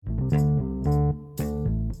Hello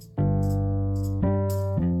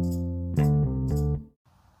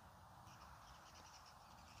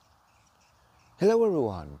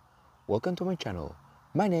everyone, welcome to my channel.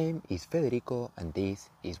 My name is Federico and this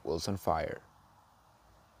is Wheels on Fire.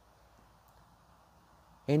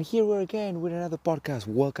 And here we're again with another podcast.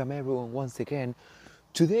 Welcome everyone once again.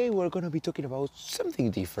 Today we're going to be talking about something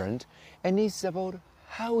different, and it's about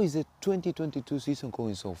how is the 2022 season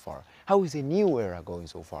going so far? How is the new era going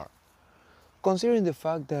so far? Considering the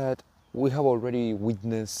fact that we have already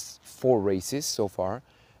witnessed 4 races so far,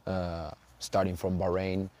 starting from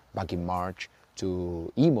Bahrain back in March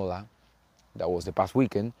to Imola, that was the past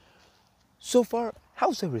weekend. So far,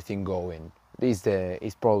 how's everything going? This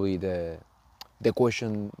is probably the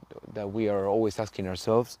question that we are always asking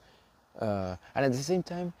ourselves. And at the same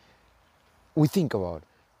time, we think about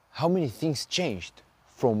how many things changed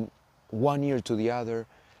from one year to the other,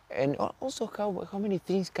 and also how many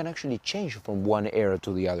things can actually change from one era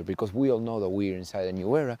to the other, because we all know that we're inside a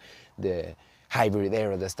new era. The hybrid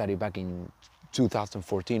era that started back in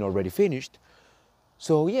 2014 already finished.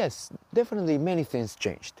 So yes, definitely many things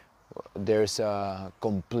changed. There's a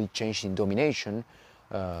complete change in domination.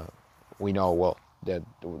 We know that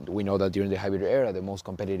during the hybrid era, the most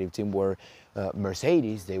competitive team were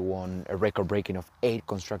Mercedes. They won a record-breaking of 8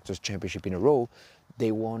 constructors' championship in a row.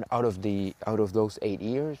 They won out of those 8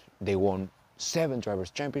 years, they won 7 drivers'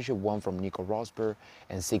 championship, 1 from Nico Rosberg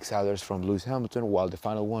and 6 others from Lewis Hamilton. While the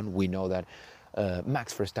final one, we know that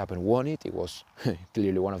Max Verstappen won it. It was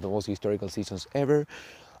clearly one of the most historical seasons ever.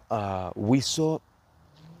 We saw,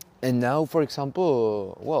 and now, for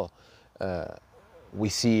example, we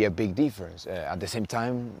see a big difference. At the same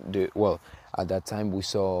time, at that time we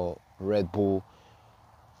saw Red Bull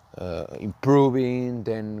improving,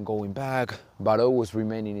 then going back, but always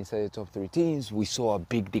remaining inside the top 3 teams. We saw a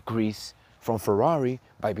big decrease from Ferrari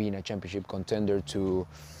by being a championship contender to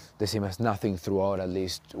the same as nothing throughout at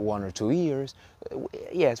least 1 or 2 years.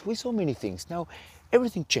 Yes, we saw many things. Now,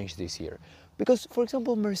 everything changed this year. Because, for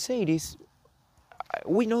example, Mercedes,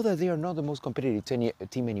 we know that they are not the most competitive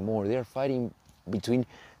team anymore. They are fighting between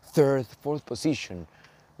 3rd, 4th position,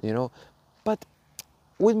 But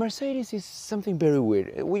with Mercedes, it's something very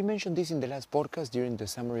weird. We mentioned this in the last podcast during the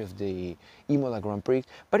summary of the Imola Grand Prix,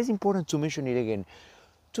 but it's important to mention it again.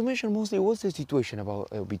 To mention mostly what's the situation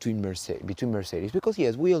about between Mercedes, because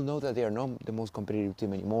yes, we all know that they are not the most competitive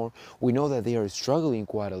team anymore. We know that they are struggling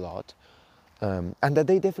quite a lot, and that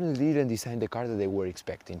they definitely didn't design the car that they were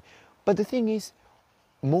expecting. But the thing is,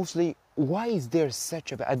 mostly, why is there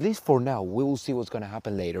such at least for now, we will see what's going to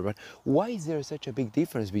happen later, but why is there such a big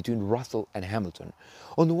difference between Russell and Hamilton?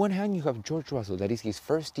 On the one hand, you have George Russell, that is his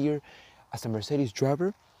first year as a Mercedes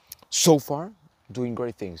driver, so far, doing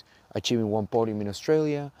great things, achieving 1 podium in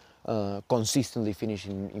Australia, consistently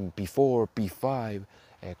finishing in P4, P5,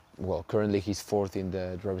 currently he's 4th in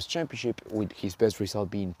the Drivers' Championship, with his best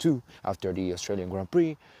result being 2 after the Australian Grand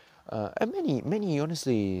Prix. And many,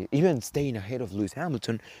 honestly, even staying ahead of Lewis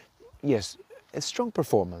Hamilton. Yes, a strong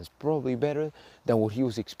performance, probably better than what he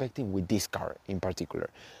was expecting with this car in particular.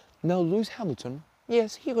 Now, Lewis Hamilton,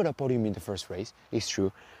 yes, he got a podium in the first race, it's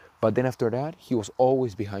true, but then after that, he was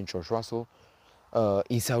always behind George Russell.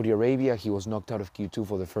 In Saudi Arabia, he was knocked out of Q2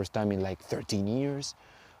 for the first time in like 13 years.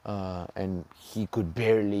 And he could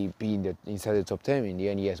barely be inside the top 10. In the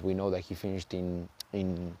end, yes, we know that he finished in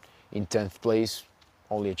 10th place,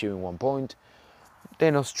 only achieving 1 point.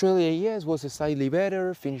 Then Australia, yes, was slightly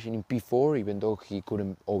better, finishing in P4, even though he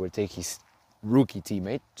couldn't overtake his rookie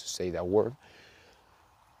teammate, to say that word.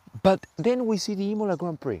 But then we see the Imola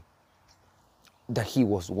Grand Prix, that he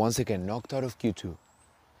was once again knocked out of Q2.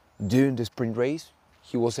 During the sprint race,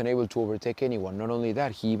 he wasn't able to overtake anyone. Not only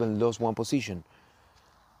that, he even lost 1 position.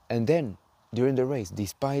 And then, during the race,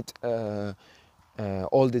 despite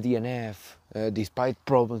all the DNF, despite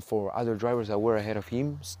problems for other drivers that were ahead of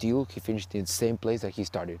him, still he finished in the same place that he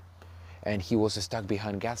started. And he was stuck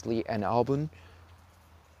behind Gasly and Albon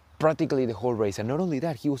practically the whole race. And not only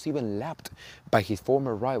that, he was even lapped by his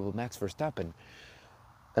former rival, Max Verstappen.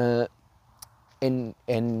 And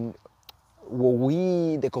the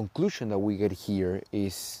conclusion that we get here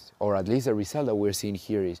is, or at least the result that we're seeing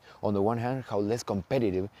here is, on the one hand, how less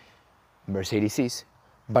competitive Mercedes is,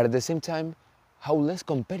 but at the same time, how less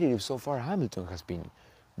competitive so far Hamilton has been.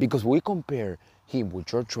 Because we compare him with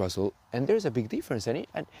George Russell, and there's a big difference. And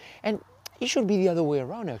it should be the other way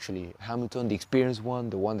around, actually. Hamilton, the experienced one,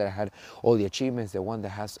 the one that had all the achievements, the one that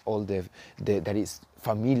has all that is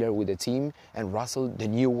familiar with the team, and Russell, the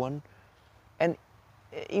new one. And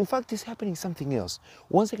in fact, it's happening something else.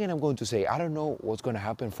 Once again, I'm going to say, I don't know what's going to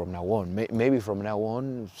happen from now on. Maybe from now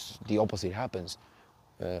on, the opposite happens.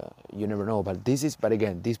 You never know. But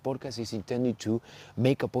again, this podcast is intended to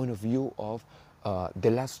make a point of view of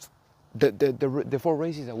the four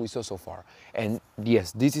races that we saw so far. And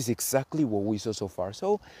yes, this is exactly what we saw so far.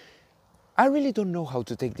 So I really don't know how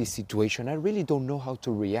to take this situation. I really don't know how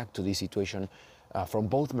to react to this situation from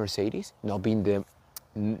both Mercedes, not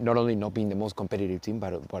only not being the most competitive team,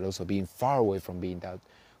 but also being far away from being that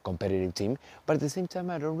competitive team. But at the same time,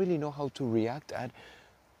 I don't really know how to react at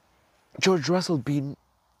George Russell being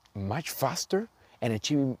much faster and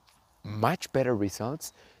achieving much better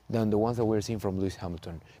results than the ones that we're seeing from Lewis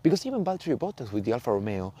Hamilton. Because even Valtteri Bottas with the Alfa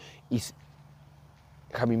Romeo is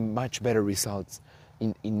having much better results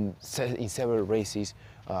in several races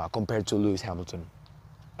compared to Lewis Hamilton.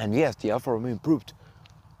 And yes, the Alfa Romeo improved,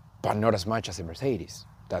 but not as much as the Mercedes.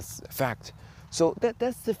 That's a fact. So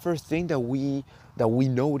that's the first thing that we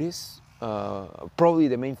notice. Probably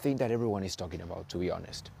the main thing that everyone is talking about, to be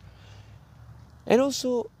honest. And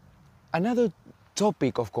also, another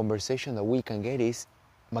topic of conversation that we can get is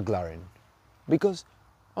McLaren. Because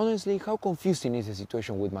honestly, how confusing is the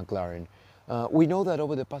situation with McLaren? We know that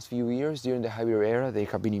over the past few years, during the Javier era, they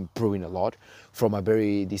have been improving a lot, from a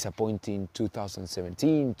very disappointing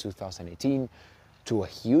 2017, 2018, to a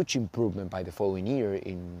huge improvement by the following year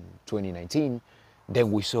in 2019.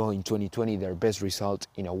 Then we saw in 2020 their best result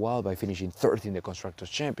in a while by finishing third in the Constructors'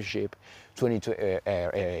 Championship.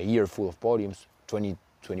 A year full of podiums.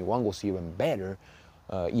 2021 was even better.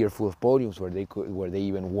 Year full of podiums where they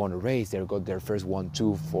even won a race. They got their first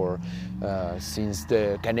 1-2 since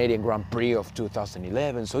the Canadian Grand Prix of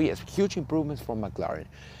 2011. So yes, huge improvements from McLaren.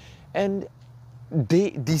 And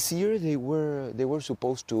this year they were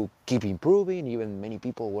supposed to keep improving. Even many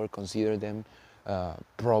people were considering them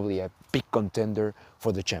probably a big contender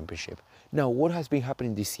for the championship. Now, what has been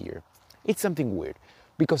happening this year? It's something weird,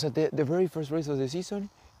 because at the very first race of the season,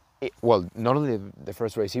 not only the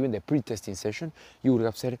first race, even the pre-testing session, you would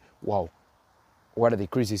have said, wow, what a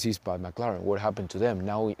decrease this is by McLaren. What happened to them?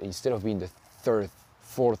 Now, instead of being the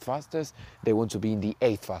fourth fastest, they want to be in the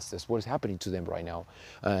 8th fastest. What is happening to them right now?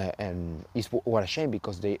 And it's what a shame,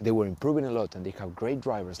 because they were improving a lot, and they have great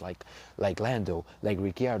drivers like Lando, like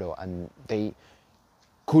Ricciardo, and they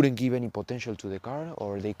couldn't give any potential to the car,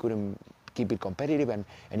 or they couldn't keep it competitive. And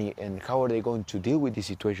how are they going to deal with this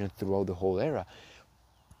situation throughout the whole era?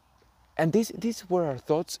 And these were our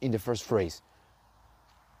thoughts in the first race.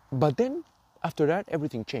 But then, after that,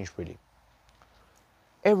 everything changed, really.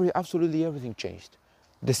 Absolutely everything changed.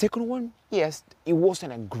 The second one, yes, it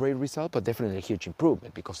wasn't a great result, but definitely a huge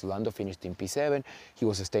improvement, because Lando finished in P7. He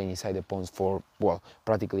was staying inside the points for,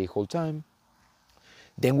 practically the whole time.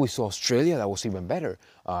 Then we saw Australia, that was even better.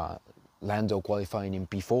 Lando qualifying in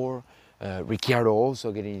P4, Ricciardo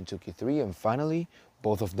also getting into Q3, and finally,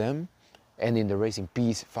 both of them ending the race in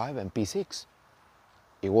P5 and P6.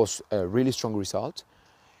 It was a really strong result.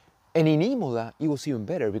 And in Imola, it was even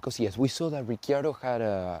better, because yes, we saw that Ricciardo had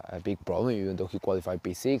a big problem, even though he qualified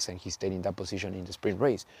P6 and he stayed in that position in the sprint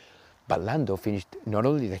race. But Lando finished, not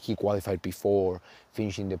only that he qualified P4,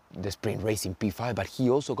 finishing the sprint race in P5, but he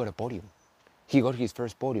also got a podium. He got his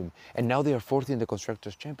first podium. And now they are fourth in the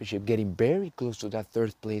Constructors' Championship, getting very close to that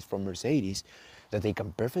third place from Mercedes, that they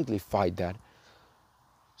can perfectly fight that.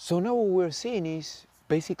 So now what we're seeing is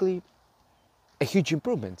basically a huge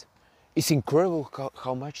improvement. It's incredible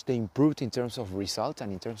how much they improved in terms of results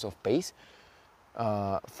and in terms of pace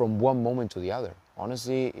from one moment to the other.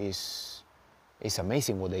 Honestly, it's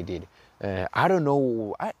amazing what they did. I don't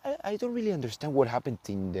know. I don't really understand what happened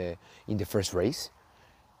in the first race.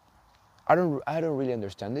 I don't really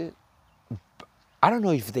understand it. I don't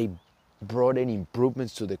know if they brought any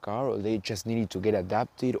improvements to the car, or they just needed to get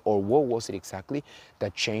adapted, or what was it exactly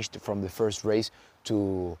that changed from the first race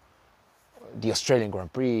to the Australian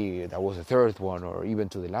Grand Prix, that was the third one, or even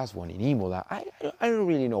to the last one in Imola. I don't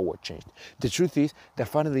really know what changed. The truth is that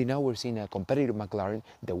finally now we're seeing a competitive McLaren,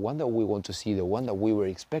 the one that we want to see, the one that we were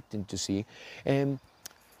expecting to see. And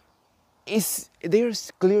they're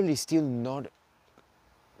clearly still not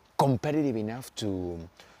competitive enough to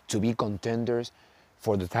be contenders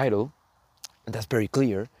for the title. That's very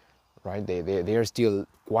clear, right? They are still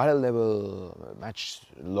quite a level much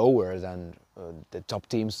lower than the top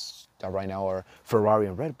teams that right now are Ferrari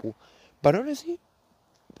and Red Bull. But honestly,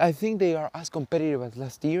 I think they are as competitive as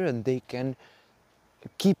last year, and they can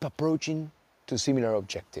keep approaching to similar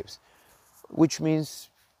objectives, which means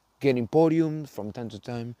getting podiums from time to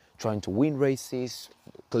time, trying to win races,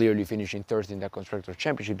 clearly finishing third in the Constructors'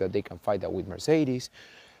 Championship, that they can fight that with Mercedes.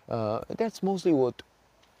 That's mostly what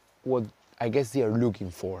I guess they are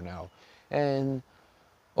looking for now. And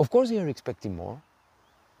of course they are expecting more,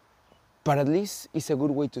 but at least it's a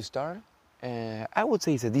good way to start. I would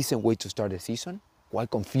say it's a decent way to start the season. Quite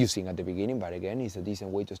confusing at the beginning, but again, it's a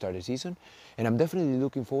decent way to start the season. And I'm definitely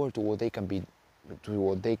looking forward to what they can be, to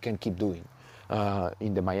what they can keep doing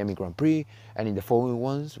in the Miami Grand Prix and in the following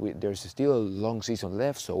ones. There's still a long season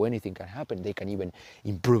left, so anything can happen. They can even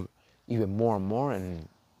improve even more and more, and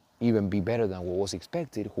even be better than what was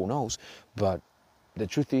expected. Who knows? But the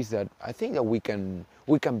truth is that I think that we can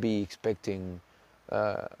be expecting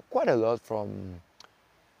quite a lot from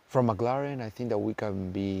McLaren. I think that we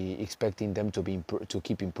can be expecting them to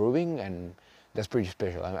keep improving, and that's pretty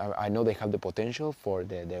special. I know they have the potential for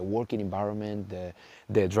the working environment,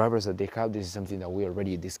 the drivers that they have. This is something that we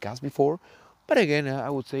already discussed before. But again, I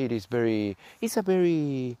would say it's a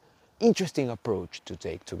very interesting approach to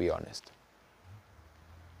take, to be honest.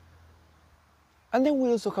 And then we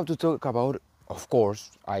also have to talk about, of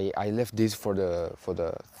course, I left this for the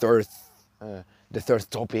third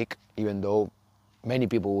topic, even though many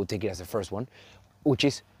people would take it as the first one, which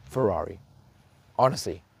is Ferrari.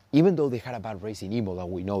 Honestly, even though they had a bad race in Imola,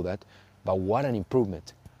 we know that, but what an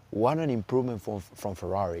improvement! What an improvement from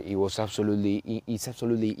Ferrari. It's absolutely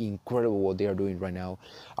incredible what they are doing right now.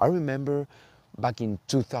 I remember back in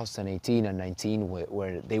 2018 and 19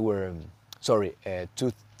 where they were,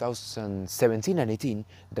 2017 and 18,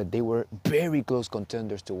 that they were very close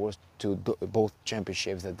contenders to both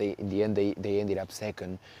championships, that in the end they ended up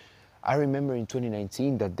second. I remember in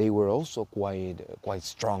 2019 that they were also quite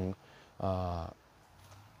strong, and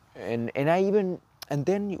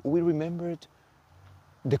then we remembered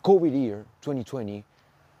the COVID year 2020,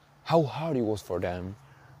 how hard it was for them,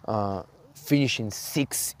 finishing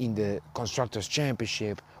sixth in the Constructors'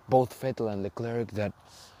 Championship, both Vettel and Leclerc that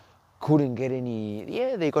couldn't get any.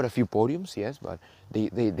 Yeah, they got a few podiums, yes, but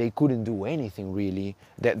they couldn't do anything really.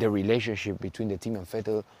 The relationship between the team and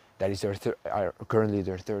Vettel, that is currently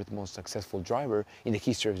their third most successful driver in the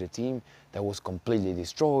history of the team, that was completely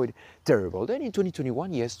destroyed. Terrible. Then in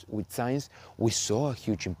 2021, yes, with Sainz, we saw a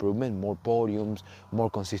huge improvement, more podiums,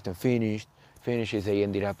 more consistent finishes. They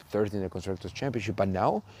ended up third in the Constructors' Championship, but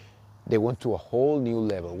now they went to a whole new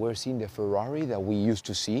level. We're seeing the Ferrari that we used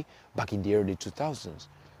to see back in the early 2000s.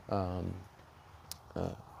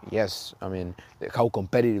 Yes, I mean, how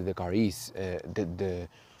competitive the car is.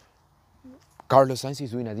 Carlos Sainz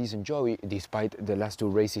is doing a decent job, despite the last two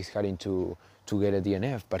races having to get a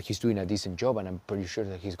DNF, but he's doing a decent job, and I'm pretty sure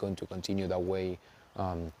that he's going to continue that way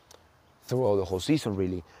throughout the whole season,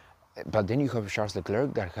 really. But then you have Charles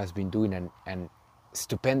Leclerc that has been doing an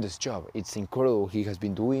stupendous job. It's incredible he has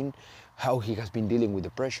been doing, how he has been dealing with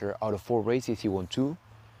the pressure. Out of 4 races, he won 2.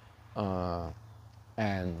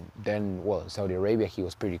 And then, well, in Saudi Arabia, he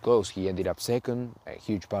was pretty close. He ended up second, a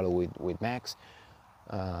huge battle with Max.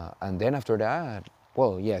 And then after that,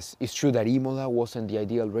 well, yes, it's true that Imola wasn't the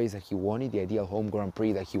ideal race that he wanted, the ideal home Grand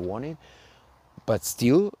Prix that he wanted. But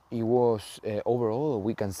still, it was, overall,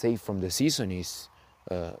 we can say from the season, it's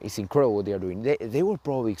incredible what they are doing. They were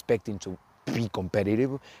probably expecting to be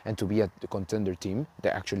competitive and to be a contender team.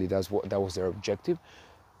 That was their objective.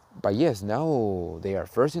 But yes, now they are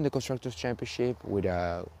first in the Constructors' Championship with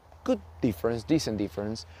a good difference, decent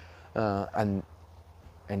difference, and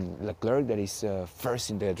Leclerc that is first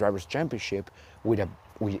in the Drivers' Championship with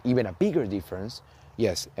even a bigger difference.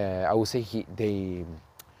 Yes, I would say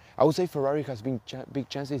Ferrari has big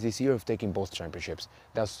chances this year of taking both championships.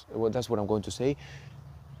 That's what I'm going to say.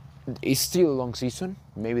 It's still a long season.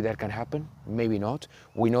 Maybe that can happen. Maybe not.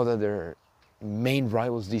 We know that their main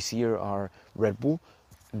rivals this year are Red Bull.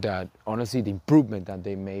 That honestly, the improvement that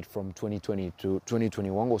they made from 2020 to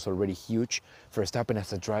 2021 was already huge. Verstappen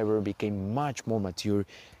as a driver became much more mature.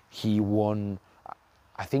 He won,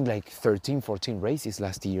 I think, like 13, 14 races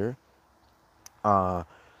last year.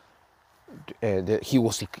 He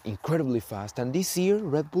was incredibly fast. And this year,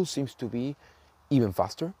 Red Bull seems to be even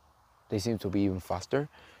faster. They seem to be even faster.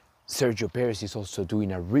 Sergio Perez is also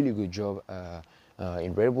doing a really good job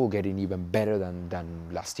in Red Bull, getting even better than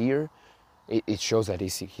last year. It shows that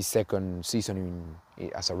it's his second season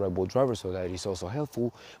as a Red Bull driver, so that is also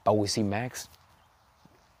helpful. But we see Max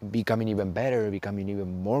becoming even better, becoming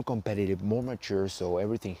even more competitive, more mature, so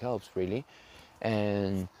everything helps, really.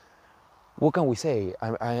 And what can we say?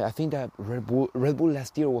 I think that Red Bull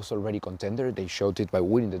last year was already contender. They showed it by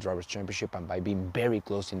winning the Drivers' Championship and by being very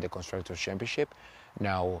close in the Constructors' Championship.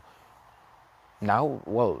 Now,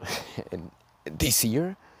 well, this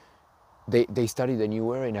year, they started the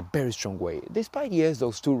new era in a very strong way. Despite, yes,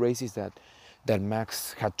 those 2 races that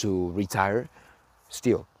Max had to retire,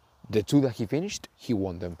 still, the 2 that he finished, he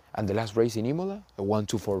won them. And the last race in Imola, a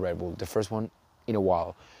 1-2 for Red Bull, the first one in a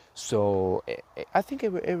while. So I think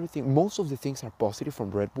everything, most of the things are positive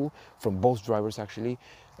from Red Bull, from both drivers actually,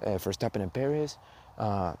 Verstappen and Perez.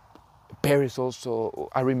 Uh, Perez also,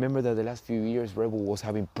 I remember that the last few years Red Bull was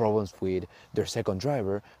having problems with their second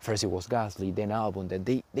driver. First it was Gasly, then Albon. Then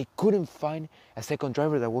they couldn't find a second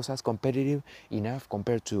driver that was as competitive enough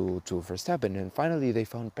compared to Verstappen. And finally they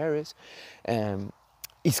found Perez.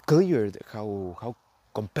 It's clear how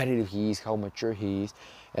competitive he is, how mature he is,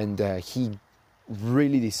 and he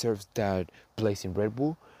really deserves that place in Red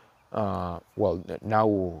Bull. Well,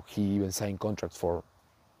 now he even signed contracts for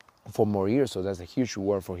more years, so that's a huge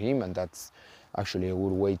reward for him, and that's actually a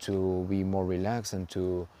good way to be more relaxed and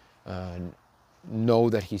to uh, know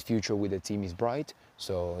that his future with the team is bright.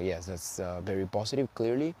 So yes, that's very positive,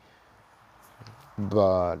 clearly.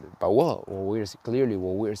 But well,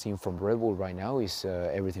 what we're seeing from Red Bull right now is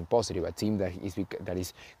everything positive. A team that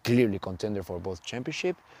is clearly contender for both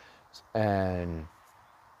championship, and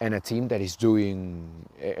and a team that is doing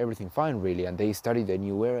everything fine really, and they started a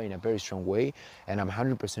new era in a very strong way, and I'm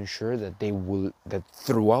 100% sure that that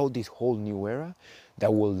throughout this whole new era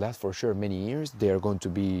that will last for sure many years, they are going to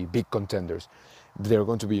be big contenders. They're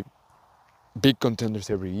going to be big contenders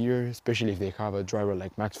every year, especially if they have a driver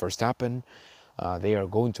like Max Verstappen. They are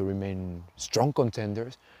going to remain strong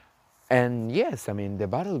contenders. And yes, I mean, the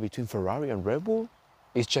battle between Ferrari and Red Bull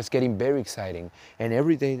is just getting very exciting. And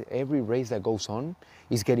every day, every race that goes on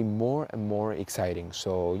is getting more and more exciting.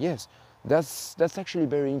 So yes, that's actually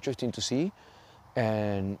very interesting to see.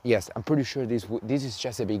 And yes, I'm pretty sure this is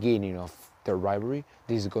just the beginning of the rivalry.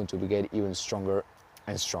 This is going to get even stronger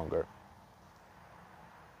and stronger.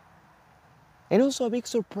 And also a big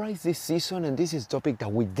surprise this season, and this is a topic that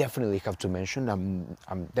we definitely have to mention.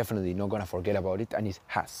 I'm definitely not gonna forget about it, and it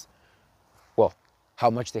has. Well, how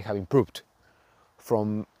much they have improved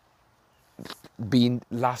from being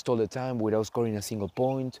last all the time without scoring a single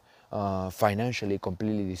point, financially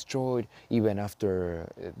completely destroyed, even after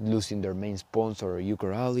losing their main sponsor,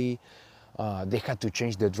 Uber. They had to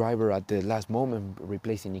change the driver at the last moment,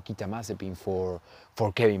 replacing Nikita Mazepin for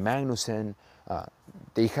Kevin Magnussen.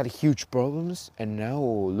 They had huge problems, and now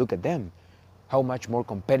look at them, how much more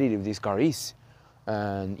competitive this car is.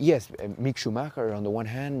 And yes, Mick Schumacher on the one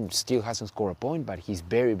hand still hasn't scored a point, but he's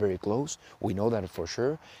very, very close. We know that for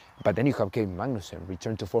sure. But then you have Kevin Magnussen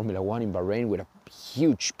returned to Formula One in Bahrain with a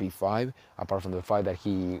huge P5, apart from the fact that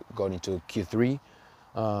he got into Q3.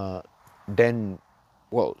 Then,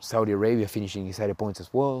 well, Saudi Arabia finishing inside the points as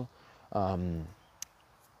well.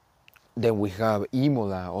 Then we have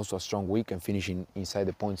Imola, also a strong week and finishing inside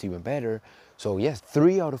the points even better. So yes,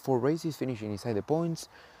 3 out of 4 races finishing inside the points.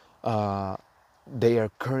 They are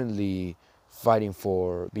currently fighting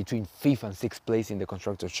for between 5th and 6th place in the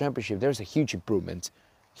Constructors' Championship. There's a huge improvement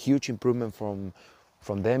from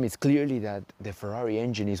them. It's clearly that the Ferrari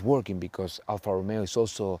engine is working because Alfa Romeo is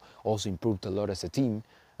also improved a lot as a team.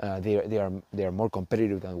 They are more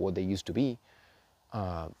competitive than what they used to be.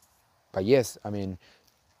 But yes, I mean,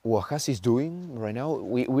 what Haas is doing right now,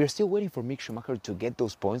 we're still waiting for Mick Schumacher to get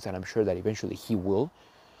those points, and I'm sure that eventually he will.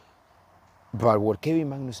 But what Kevin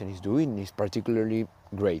Magnussen is doing is particularly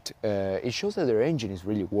great. It shows that their engine is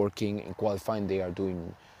really working. In qualifying, they're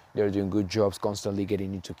doing good jobs, constantly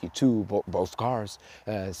getting into Q2, both cars.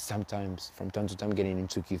 Sometimes, from time to time, getting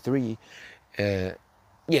into Q3.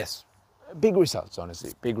 Yes, big results,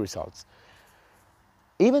 honestly, big results.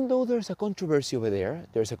 Even though there's a controversy over there,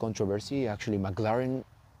 there's a controversy. Actually, McLaren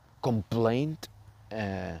complained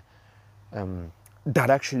that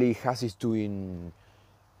actually Haas is doing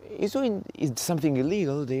something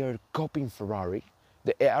illegal. They are copying Ferrari.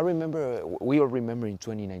 I remember, we all remember in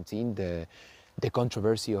 2019 the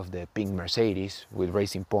controversy of the pink Mercedes with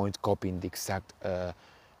Racing Point copying the exact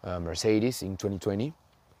Mercedes in 2020,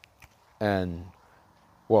 and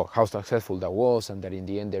well, how successful that was, and that in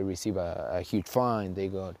the end they received a huge fine.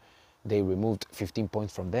 They removed 15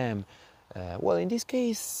 points from them. Well, in this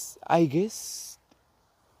case, I guess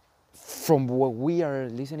from what we are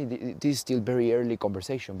listening, this is still very early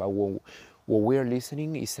conversation, but what we are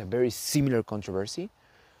listening is a very similar controversy.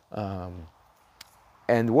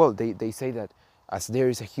 And well, they say that as there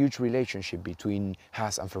is a huge relationship between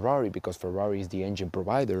Haas and Ferrari, because Ferrari is the engine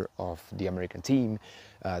provider of the American team,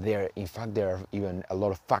 in fact, there are even a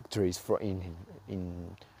lot of factories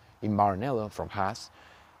in Maranello from Haas.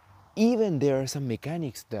 Even there are some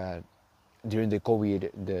mechanics that during the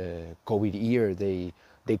COVID year, they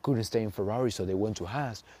couldn't stay in Ferrari, so they went to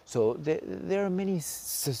Haas. So there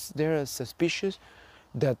are suspicious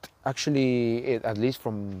that actually, at least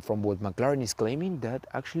from what McLaren is claiming, that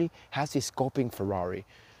actually Haas is copying Ferrari.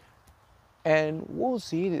 And we'll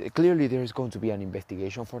see. Clearly, there's going to be an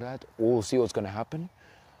investigation for that. We'll see what's going to happen.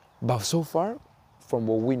 But so far, from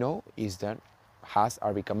what we know, is that Haas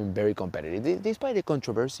are becoming very competitive. Despite the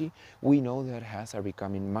controversy, we know that Haas are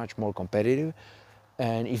becoming much more competitive.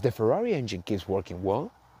 And if the Ferrari engine keeps working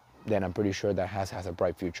well, then I'm pretty sure that Haas has a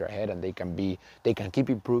bright future ahead, and they can keep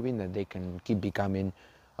improving, and they can keep becoming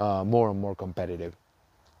more and more competitive.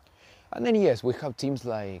 And then yes, we have teams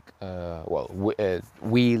like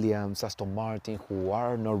Williams, Aston Martin, who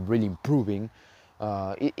are not really improving.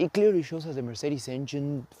 It clearly shows that the Mercedes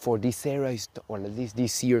engine for this era, or at least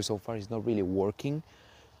this year so far, is not really working.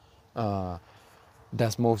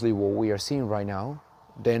 That's mostly what we are seeing right now.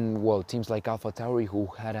 Then, well, teams like AlphaTauri, who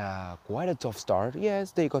had quite a tough start.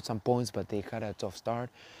 Yes, they got some points, but they had a tough start.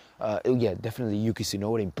 Yeah, definitely Yuki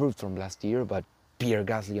Tsunoda improved from last year, but Pierre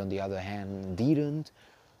Gasly, on the other hand, didn't.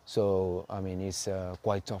 So, I mean, it's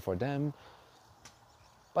quite tough for them.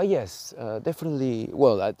 But yes, definitely,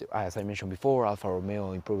 well, as I mentioned before, Alfa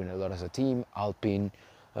Romeo improving a lot as a team. Alpine,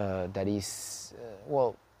 that is,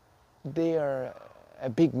 well, they are a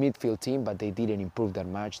big midfield team, but they didn't improve that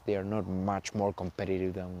much. They are not much more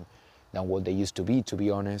competitive than what they used to be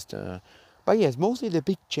honest. But yes, mostly the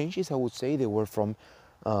big changes, I would say, they were from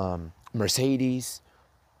Mercedes,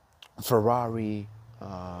 Ferrari,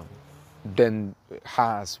 then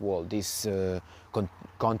Haas, well, this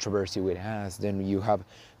controversy with Haas. Then you have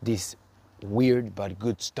this weird but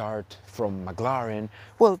good start from McLaren.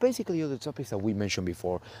 Well, basically all the topics that we mentioned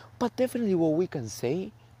before. But definitely what we can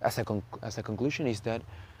say as a conclusion is that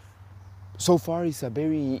so far it's a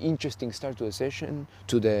very interesting start to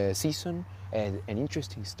the season, and an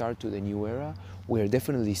interesting start to the new era. We're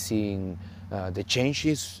definitely seeing the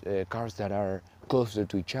changes, cars that are closer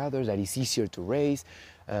to each other, that is easier to race,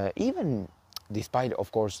 even despite,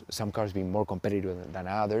 of course, some cars being more competitive than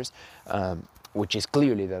others, which is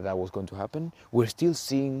clearly that was going to happen. We're still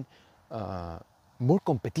seeing more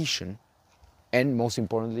competition, and most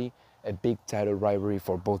importantly, a big title rivalry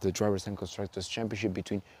for both the Drivers' and Constructors' Championship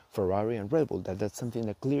between Ferrari and Red Bull. That's something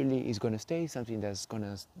that clearly is going to stay, something that's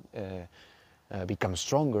going to become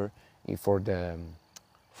stronger for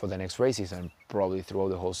the next races and probably throughout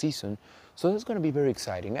the whole season. So that's going to be very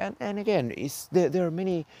exciting. And again, there are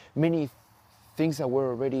many things that were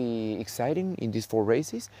already exciting in these 4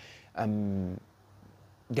 races.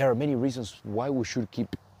 There are many reasons why we should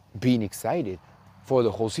keep being excited for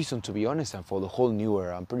the whole season, to be honest, and for the whole new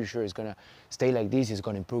era. I'm pretty sure it's gonna stay like this. It's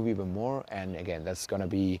gonna improve even more, and again, that's gonna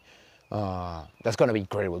be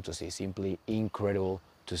incredible to see. Simply incredible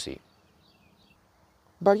to see.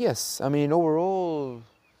 But yes, I mean, overall,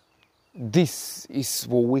 this is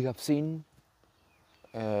what we have seen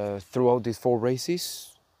throughout these 4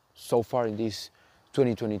 races so far in this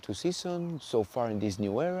 2022 season, so far in this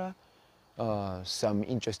new era. Some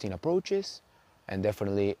interesting approaches, and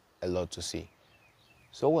definitely a lot to see.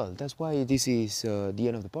 So well, that's why this is the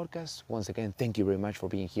end of the podcast. Once again, thank you very much for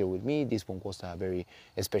being here with me. This one was a very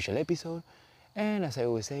special episode. And as I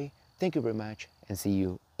always say, thank you very much, and see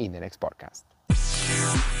you in the next podcast.